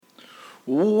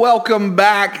Welcome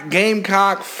back,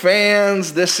 Gamecock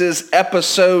fans. This is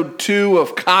episode 2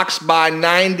 of Cox by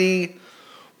 90.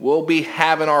 We'll be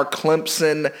having our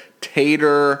Clemson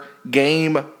Tater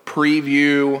game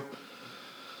preview.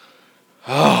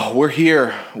 Oh, we're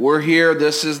here. We're here.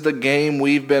 This is the game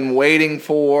we've been waiting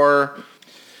for.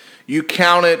 You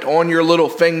count it on your little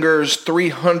fingers,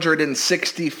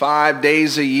 365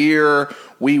 days a year.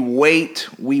 We wait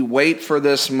for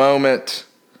this moment.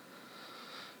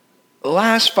 The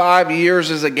last 5 years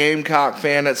as a Gamecock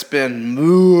fan, it's been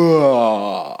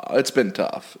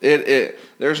tough.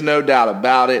 There's no doubt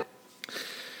about it.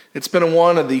 It's been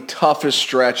one of the toughest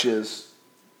stretches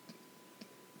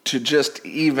to just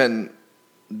even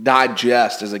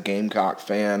digest as a Gamecock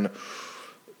fan.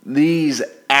 These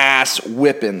ass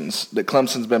whippings that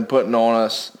Clemson's been putting on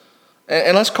us.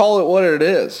 And let's call it what it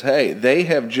is. Hey, they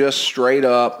have just straight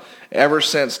up, ever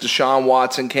since Deshaun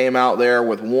Watson came out there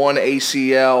with one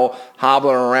ACL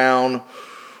hobbling around,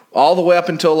 all the way up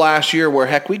until last year where,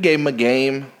 heck, we gave him a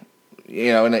game.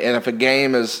 You know, and if a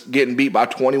game is getting beat by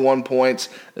 21 points,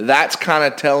 that's kind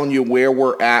of telling you where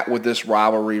we're at with this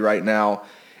rivalry right now.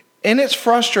 And it's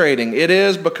frustrating. It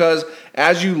is, because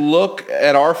as you look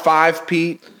at our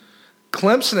five-peat,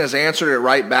 Clemson has answered it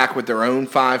right back with their own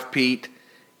five-peat,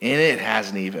 and it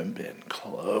hasn't even been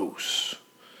close.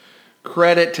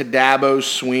 Credit to Dabo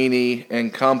Swinney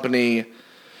and company.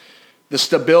 The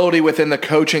stability within the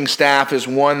coaching staff is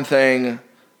one thing,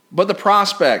 but the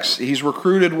prospects, he's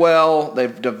recruited well,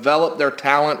 they've developed their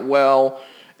talent well,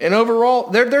 and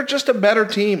overall, they're just a better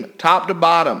team, top to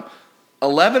bottom.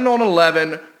 11 on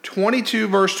 11, 22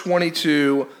 versus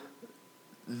 22,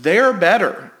 they're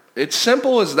better. It's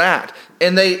simple as that.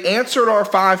 And they answered our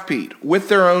five-peat with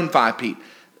their own five-peat.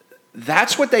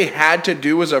 That's what they had to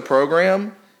do as a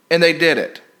program, and they did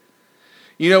it.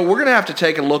 You know, we're going to have to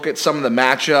take a look at some of the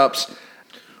matchups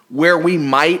where we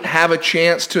might have a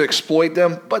chance to exploit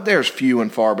them, but there's few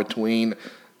and far between.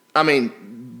 I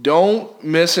mean, don't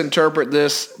misinterpret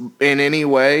this in any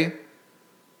way,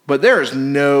 but there is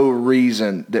no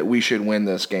reason that we should win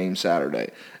this game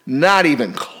Saturday. Not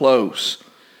even close.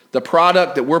 The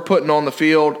product that we're putting on the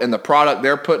field and the product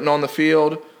they're putting on the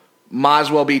field might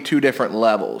as well be two different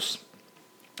levels.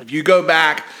 If you go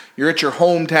back, you're at your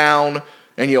hometown,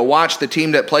 and you'll watch the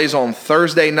team that plays on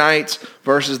Thursday nights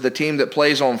versus the team that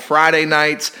plays on Friday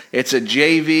nights. It's a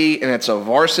JV and it's a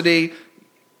varsity.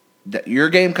 Your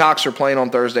Gamecocks are playing on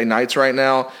Thursday nights right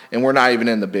now, and we're not even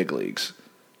in the big leagues.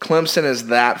 Clemson is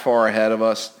that far ahead of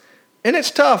us. And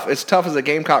it's tough. It's tough as a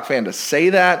Gamecock fan to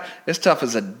say that. It's tough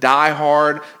as a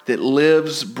diehard that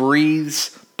lives,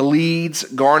 breathes, bleeds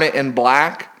garnet and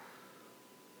black.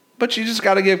 But you just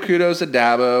got to give kudos to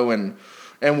Dabo and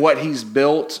what he's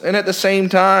built. And at the same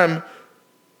time,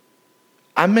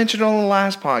 I mentioned on the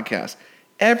last podcast,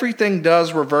 everything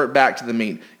does revert back to the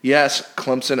mean. Yes,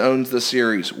 Clemson owns the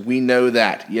series. We know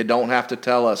that. You don't have to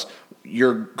tell us.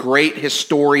 You're great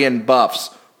historian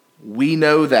buffs. We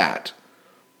know that.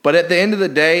 But at the end of the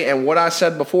day, and what I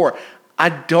said before, I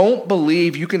don't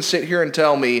believe you can sit here and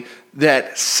tell me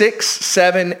that 6,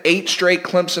 7, 8 straight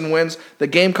Clemson wins, the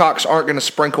Gamecocks aren't going to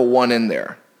sprinkle one in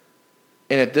there.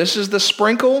 And if this is the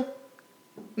sprinkle,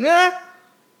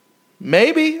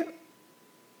 maybe.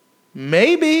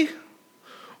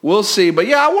 We'll see. But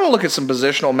yeah, I want to look at some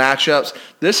positional matchups.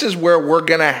 This is where we're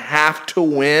going to have to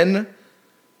win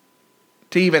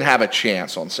to even have a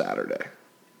chance on Saturday.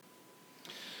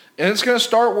 And it's going to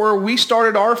start where we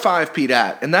started our five-peat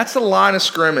at, and that's the line of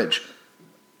scrimmage.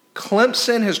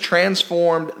 Clemson has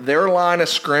transformed their line of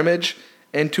scrimmage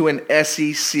into an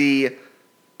SEC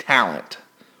talent.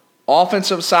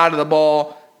 Offensive side of the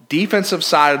ball, defensive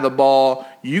side of the ball,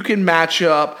 you can match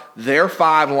up their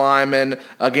 5 linemen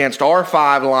against our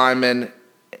 5 linemen,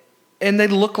 and they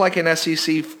look like an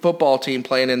SEC football team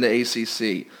playing in the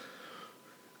ACC.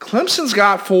 Clemson's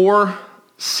got 4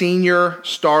 senior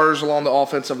starters along the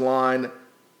offensive line.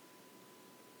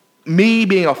 Me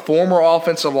being a former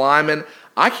offensive lineman,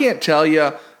 I can't tell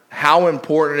you how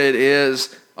important it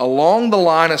is along the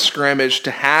line of scrimmage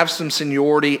to have some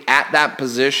seniority at that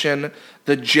position,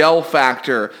 the gel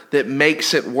factor that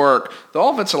makes it work. The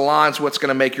offensive line is what's going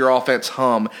to make your offense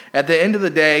hum. At the end of the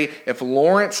day, if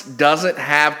Lawrence doesn't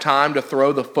have time to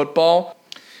throw the football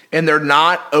and they're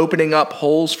not opening up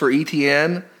holes for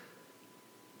ETN,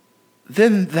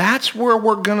 then that's where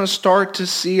we're going to start to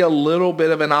see a little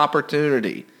bit of an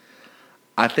opportunity.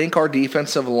 I think our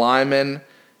defensive linemen,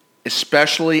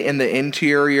 especially in the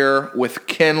interior with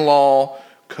Kinlaw,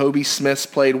 Kobe Smith's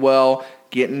played well,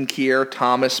 getting Keir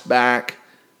Thomas back,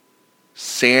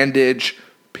 Sandage,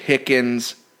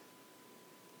 Pickens.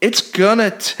 It's going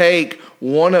to take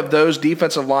one of those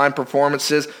defensive line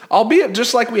performances, albeit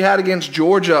just like we had against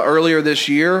Georgia earlier this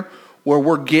year, where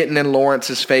we're getting in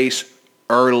Lawrence's face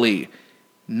early,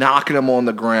 knocking him on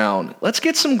the ground. Let's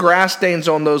get some grass stains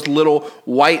on those little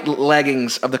white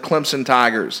leggings of the Clemson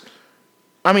Tigers.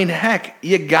 I mean, heck,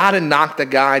 you got to knock the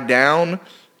guy down,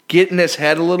 get in his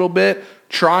head a little bit,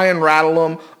 try and rattle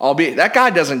him, albeit that guy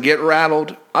doesn't get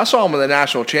rattled. I saw him in the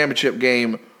national championship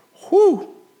game. Whoo.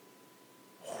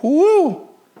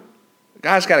 The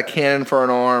guy's got a cannon for an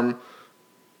arm.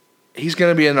 He's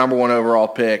going to be a number 1 overall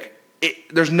pick.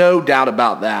 There's no doubt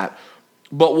about that.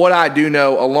 But what I do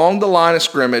know, along the line of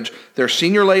scrimmage, their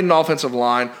senior-laden offensive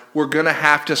line, we're going to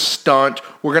have to stunt.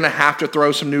 We're going to have to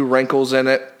throw some new wrinkles in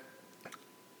it.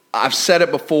 I've said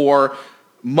it before.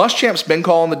 Muschamp's been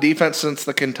calling the defense since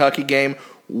the Kentucky game.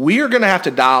 We are going to have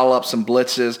to dial up some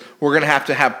blitzes. We're going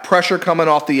to have pressure coming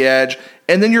off the edge.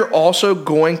 And then you're also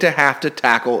going to have to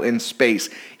tackle in space.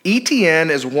 ETN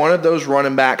is one of those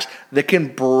running backs that can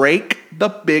break the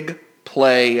big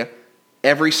play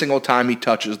every single time he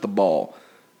touches the ball.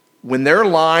 When their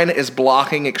line is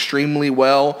blocking extremely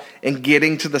well and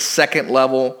getting to the second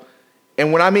level,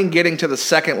 and when I mean getting to the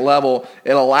second level,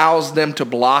 it allows them to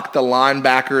block the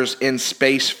linebackers in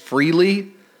space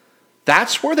freely.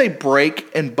 That's where they break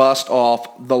and bust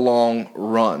off the long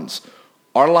runs.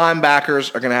 Our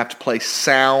linebackers are going to have to play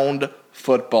sound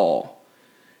football.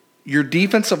 Your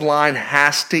defensive line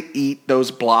has to eat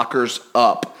those blockers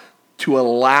up to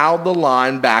allow the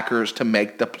linebackers to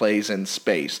make the plays in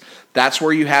space. That's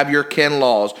where you have your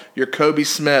Kinlaws, your Kobe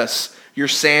Smiths, your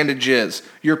Sandages,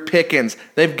 your Pickens.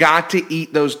 They've got to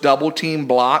eat those double-team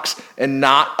blocks and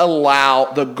not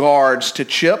allow the guards to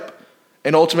chip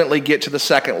and ultimately get to the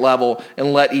second level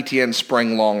and let ETN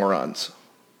spring long runs.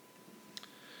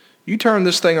 You turn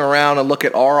this thing around and look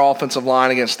at our offensive line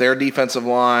against their defensive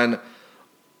line.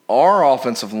 Our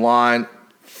offensive line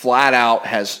flat out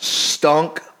has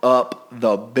stunk up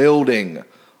the building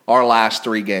our last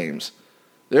 3 games.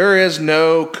 There is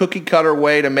no cookie-cutter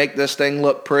way to make this thing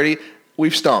look pretty.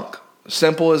 We've stunk.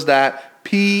 Simple as that.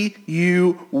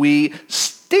 we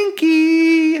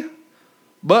stinky.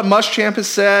 But Muschamp has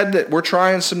said that we're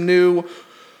trying some new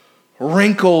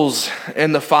wrinkles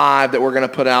in the 5 that we're going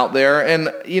to put out there. And,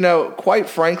 quite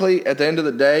frankly, at the end of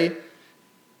the day,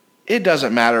 it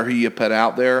doesn't matter who you put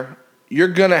out there. You're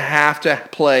going to have to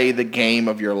play the game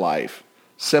of your life.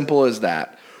 Simple as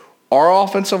that. Our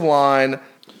offensive line,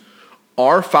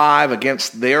 our 5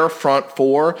 against their front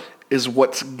 4 is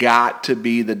what's got to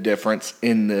be the difference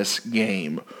in this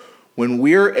game. When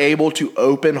we're able to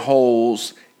open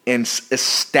holes and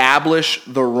establish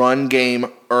the run game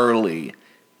early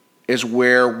is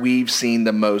where we've seen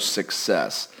the most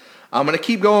success. I'm going to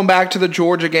keep going back to the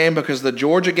Georgia game because the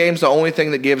Georgia game's the only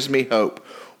thing that gives me hope.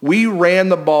 We ran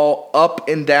the ball up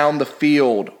and down the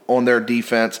field on their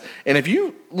defense. And if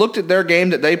you looked at their game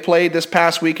that they played this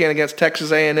past weekend against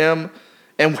Texas A&M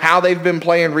and how they've been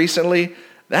playing recently,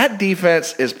 that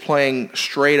defense is playing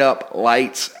straight up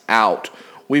lights out.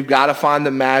 We've got to find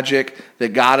the magic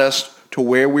that got us to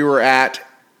where we were at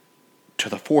to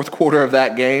the fourth quarter of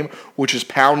that game, which is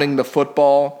pounding the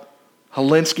football.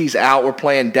 Helinski's out. We're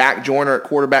playing Dak Joyner at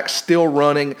quarterback, still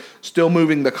running, still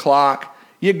moving the clock.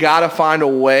 You got to find a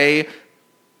way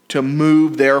to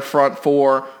move their front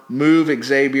 4, move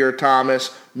Xavier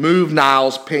Thomas, move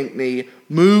Niles Pinckney,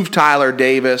 move Tyler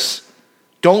Davis.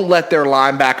 Don't let their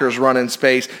linebackers run in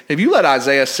space. If you let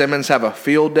Isaiah Simmons have a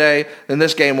field day, then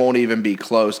this game won't even be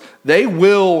close. They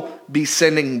will be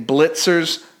sending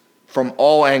blitzers from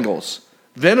all angles.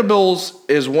 Venables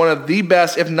is one of the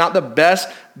best, if not the best,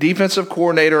 defensive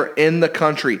coordinator in the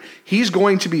country. He's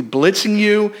going to be blitzing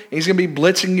you, and he's going to be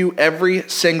blitzing you every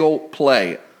single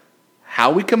play.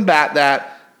 How we combat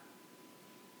that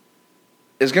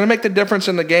is going to make the difference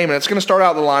in the game, and it's going to start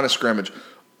out the line of scrimmage.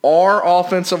 Our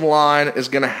offensive line is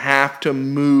going to have to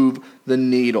move the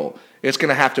needle. It's going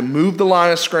to have to move the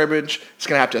line of scrimmage. It's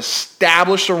going to have to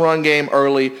establish the run game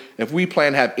early if we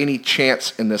plan to have any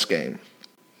chance in this game.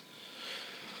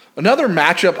 Another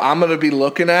matchup I'm going to be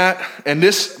looking at, and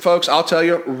this, folks, I'll tell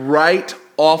you right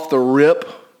off the rip,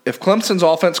 if Clemson's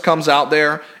offense comes out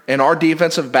there and our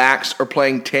defensive backs are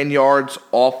playing 10 yards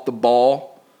off the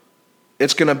ball,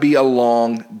 it's going to be a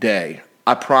long day.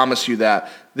 I promise you that.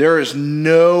 There is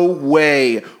no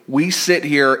way we sit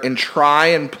here and try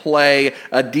and play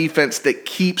a defense that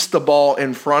keeps the ball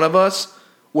in front of us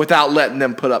without letting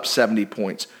them put up 70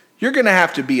 points. You're going to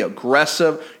have to be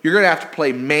aggressive. You're going to have to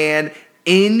play man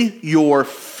in your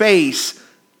face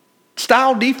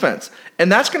style defense.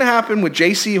 And that's going to happen with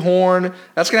J.C. Horn.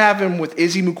 That's going to happen with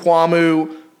Izzy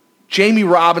Mukwamu, Jamie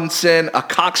Robinson, a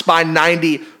Cox by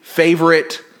 90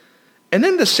 favorite. And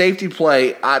then the safety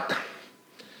play,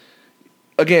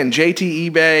 again, JT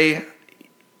eBay,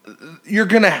 you're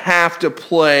going to have to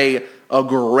play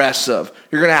aggressive.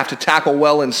 You're going to have to tackle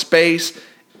well in space.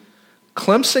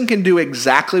 Clemson can do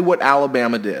exactly what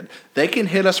Alabama did. They can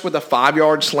hit us with a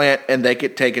 5-yard slant, and they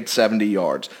could take it 70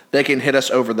 yards. They can hit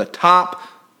us over the top.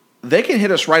 They can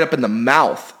hit us right up in the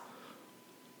mouth.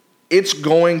 It's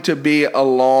going to be a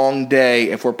long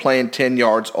day if we're playing 10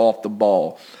 yards off the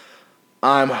ball.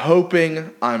 I'm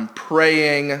hoping, I'm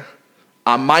praying.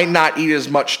 I might not eat as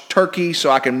much turkey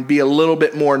so I can be a little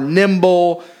bit more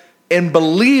nimble, and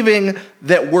believing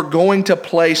that we're going to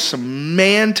play some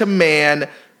man-to-man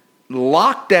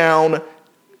lockdown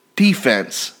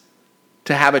defense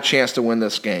to have a chance to win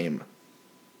this game.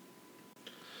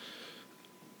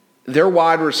 Their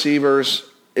wide receivers,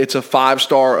 it's a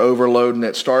 5-star overload, and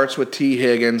it starts with T.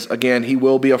 Higgins. Again, he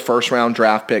will be a first-round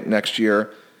draft pick next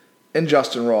year. And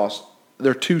Justin Ross.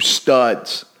 They're 2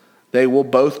 studs. They will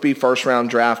both be first-round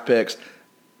draft picks.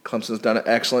 Clemson's done an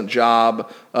excellent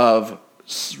job of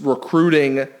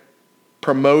recruiting,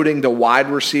 promoting the wide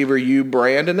receiver U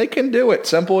brand, and they can do it.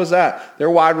 Simple as that.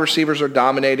 Their wide receivers are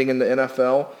dominating in the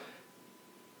NFL,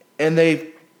 and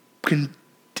they've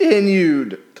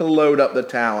continued to load up the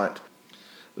talent.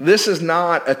 This is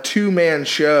not a 2-man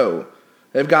show.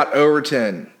 They've got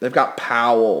Overton. They've got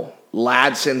Powell.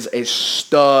 Ladson's a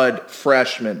stud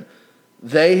freshman.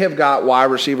 They have got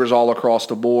wide receivers all across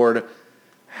the board.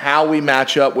 How we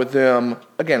match up with them,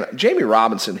 again, Jamie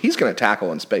Robinson, he's going to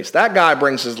tackle in space. That guy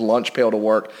brings his lunch pail to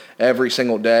work every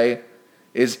single day.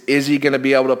 Is he going to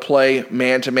be able to play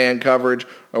man-to-man coverage?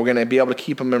 Are we going to be able to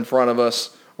keep him in front of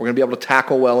us? We're going to be able to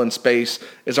tackle well in space.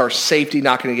 Is our safety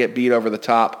not going to get beat over the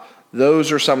top?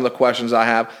 Those are some of the questions I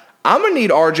have. I'm going to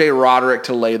need R.J. Roderick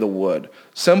to lay the wood.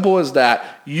 Simple as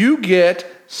that. You get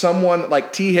someone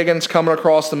like T. Higgins coming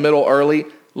across the middle early,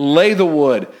 lay the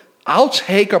wood. I'll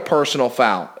take a personal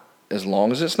foul. As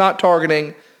long as it's not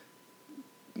targeting,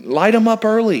 light them up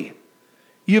early.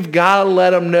 You've got to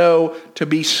let them know to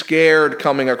be scared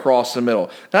coming across the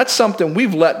middle. That's something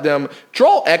we've let them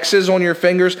draw X's on your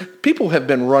fingers. People have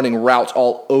been running routes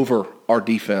all over our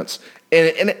defense.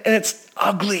 And it's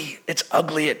ugly. It's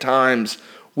ugly at times.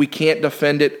 We can't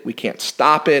defend it. We can't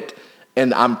stop it.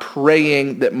 And I'm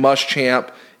praying that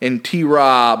Muschamp and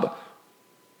T-Rob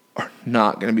are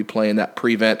not going to be playing that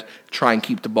prevent, try and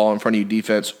keep the ball in front of you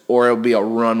defense, or it'll be a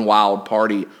run wild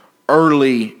party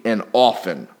early and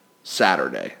often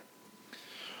Saturday.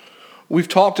 We've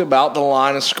talked about the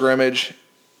line of scrimmage.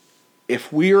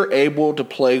 If we are able to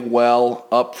play well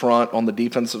up front on the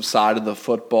defensive side of the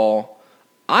football,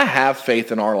 I have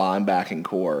faith in our linebacking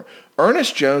core.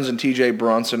 Ernest Jones and TJ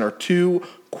Brunson are 2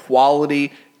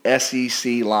 quality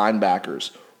SEC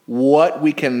linebackers. What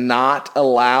we cannot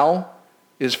allow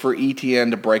is for ETN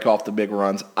to break off the big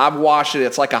runs. I've watched it.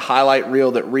 It's like a highlight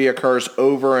reel that reoccurs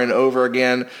over and over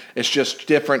again. It's just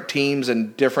different teams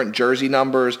and different jersey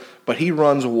numbers, but he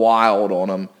runs wild on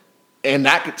them. And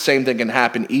that same thing can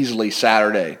happen easily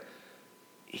Saturday.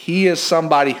 He is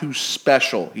somebody who's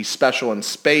special. He's special in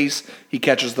space. He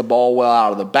catches the ball well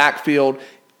out of the backfield.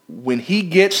 When he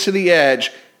gets to the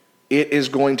edge, it is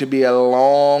going to be a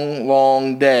long,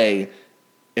 long day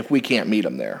if we can't meet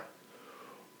him there.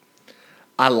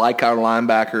 I like our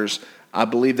linebackers. I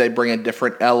believe they bring a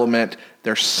different element.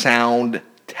 They're sound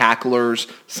tacklers,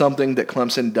 something that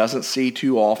Clemson doesn't see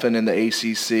too often in the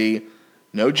ACC.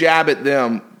 No jab at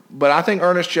them, but I think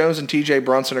Ernest Jones and TJ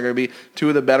Brunson are going to be 2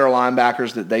 of the better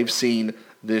linebackers that they've seen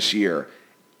this year.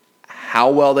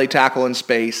 How well they tackle in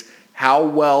space, how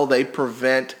well they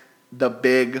prevent the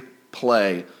big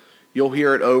play. You'll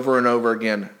hear it over and over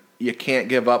again. You can't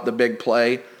give up the big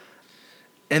play.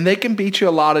 And they can beat you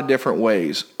a lot of different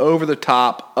ways. Over the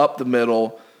top, up the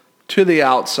middle, to the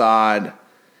outside.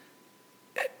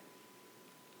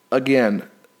 Again,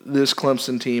 this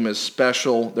Clemson team is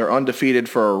special. They're undefeated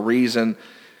for a reason.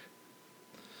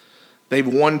 They've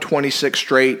won 26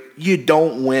 straight. You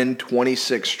don't win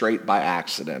 26 straight by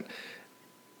accident.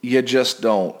 You just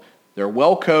don't. They're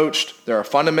well coached. They're a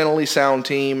fundamentally sound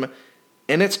team.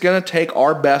 And it's going to take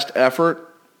our best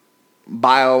effort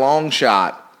by a long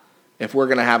shot if we're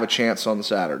going to have a chance on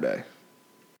Saturday.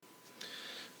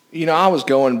 You know, I was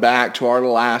going back to our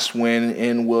last win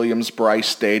in Williams-Brice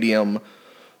Stadium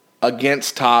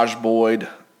against Taj Boyd,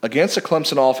 against a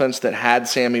Clemson offense that had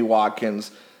Sammy Watkins.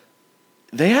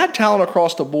 They had talent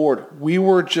across the board. We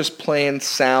were just playing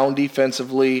sound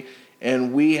defensively,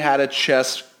 and we had a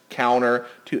chess counter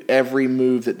to every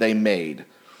move that they made.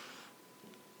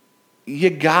 You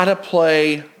got to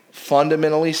play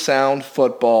fundamentally sound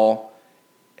football,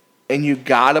 and you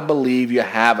got to believe you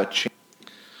have a chance.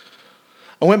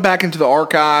 I went back into the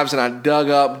archives and I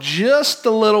dug up just a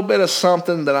little bit of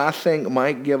something that I think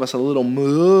might give us a little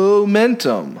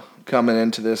momentum coming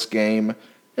into this game,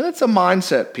 and it's a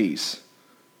mindset piece.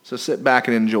 So sit back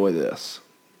and enjoy this.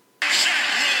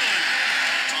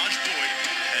 Tosh Boyd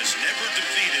has never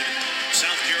defeated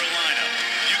South Carolina.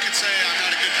 You could say I'm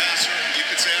not a good passer, you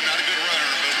could say I'm not a good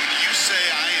runner, but when you say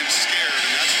I am scared,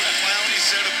 and that's what Clowney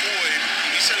said of Boyd,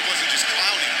 and he said it wasn't just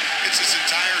Clowney, it's this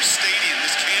entire stadium,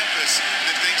 this campus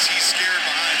that thinks he's scared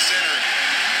behind center.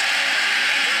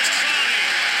 And there's Clowney.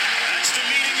 That's the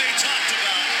meeting they talked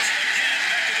about. Again,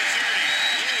 back to the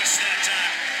 30. Lewis that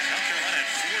time. South Carolina had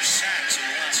 4 sacks in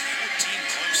the last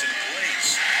 14 Clemson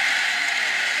plays.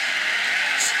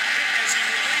 As he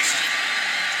released it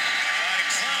by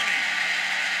Clowney.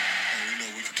 We know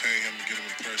we contain him and get him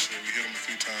in pressure. We hit him a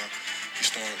few times. He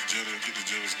started get the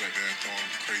jitters back there and throwing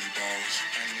crazy balls.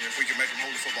 And if we can make him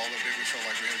hold the football up, we felt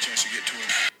like we had a chance to get to him.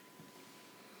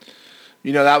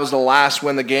 You know, that was the last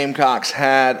win the Gamecocks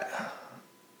had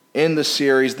in the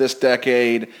series this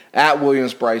decade at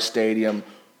Williams-Brice Stadium.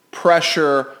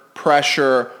 Pressure,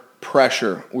 pressure,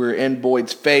 pressure. We were in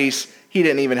Boyd's face. He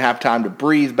didn't even have time to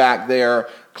breathe back there.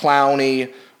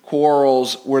 Clowney,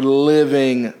 Quarles were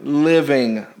living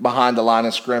behind the line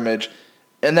of scrimmage,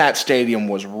 and that stadium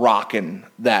was rocking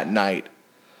that night.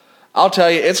 I'll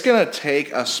tell you, it's going to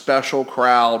take a special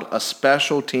crowd, a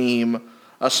special team,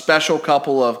 a special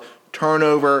couple of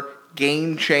turnover,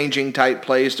 game-changing type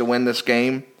plays to win this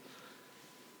game.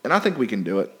 And I think we can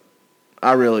do it.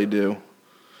 I really do.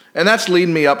 And that's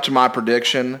leading me up to my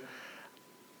prediction.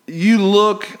 You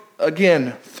look,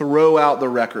 again, throw out the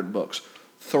record books.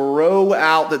 Throw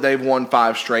out that they've won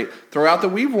 5 straight. Throw out that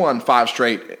we've won 5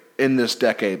 straight in this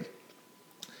decade.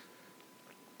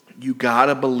 You got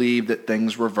to believe that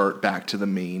things revert back to the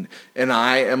mean. And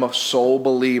I am a sole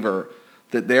believer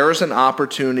that there is an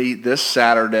opportunity this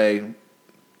Saturday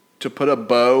to put a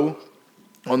bow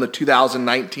on the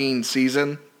 2019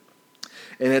 season.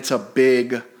 And it's a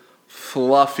big,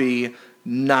 fluffy,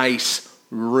 nice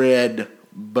red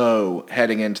bow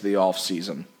heading into the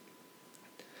offseason.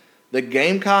 The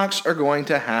Gamecocks are going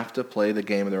to have to play the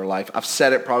game of their life. I've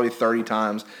said it probably 30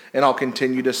 times, and I'll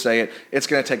continue to say it. It's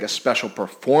going to take a special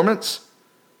performance,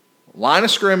 line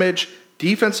of scrimmage,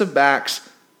 defensive backs.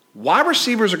 Wide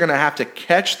receivers are going to have to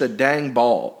catch the dang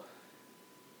ball.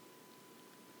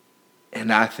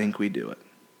 And I think we do it.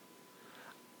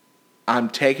 I'm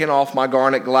taking off my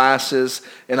Garnet glasses,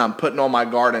 and I'm putting on my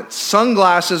Garnet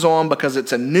sunglasses on because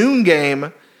it's a noon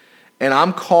game, and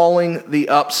I'm calling the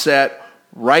upset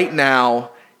right now.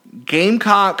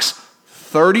 Gamecocks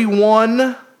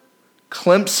 31,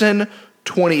 Clemson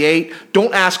 28.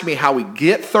 Don't ask me how we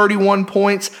get 31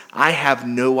 points. I have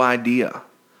no idea.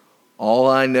 All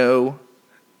I know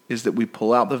is that we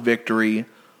pull out the victory.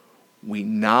 We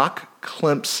knock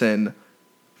Clemson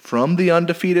from the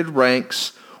undefeated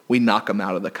ranks. We knock them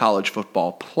out of the college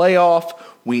football playoff.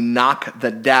 We knock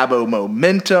the Dabo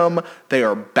momentum. They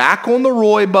are back on the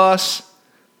Roy bus,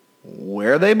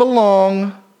 where they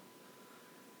belong,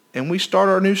 and we start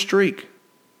our new streak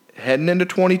heading into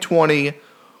 2020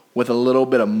 with a little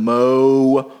bit of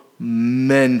momentum.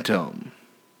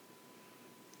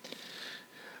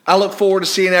 I look forward to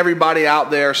seeing everybody out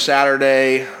there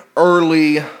Saturday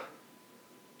early.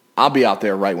 I'll be out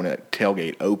there right when that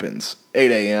tailgate opens, 8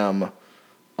 a.m.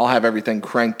 I'll have everything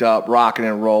cranked up, rocking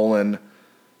and rolling.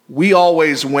 We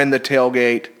always win the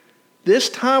tailgate. This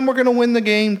time we're going to win the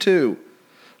game too.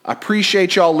 I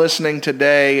appreciate y'all listening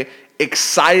today.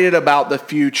 Excited about the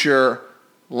future.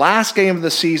 Last game of the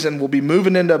season, we'll be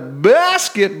moving into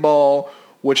basketball,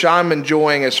 which I'm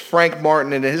enjoying as Frank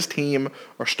Martin and his team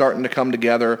are starting to come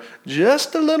together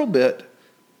just a little bit.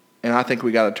 And I think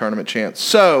we got a tournament chance.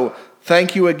 So,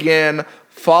 thank you again.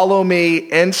 Follow me,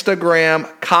 Instagram,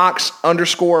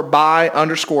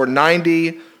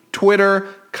 Cox_by_90. Twitter,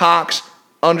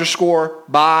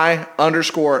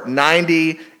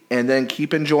 Cox_by_90. And then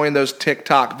keep enjoying those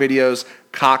TikTok videos,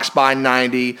 Cox by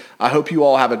 90. I hope you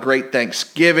all have a great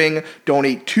Thanksgiving. Don't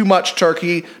eat too much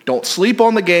turkey. Don't sleep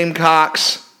on the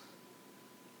Gamecocks.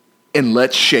 And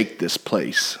let's shake this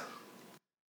place.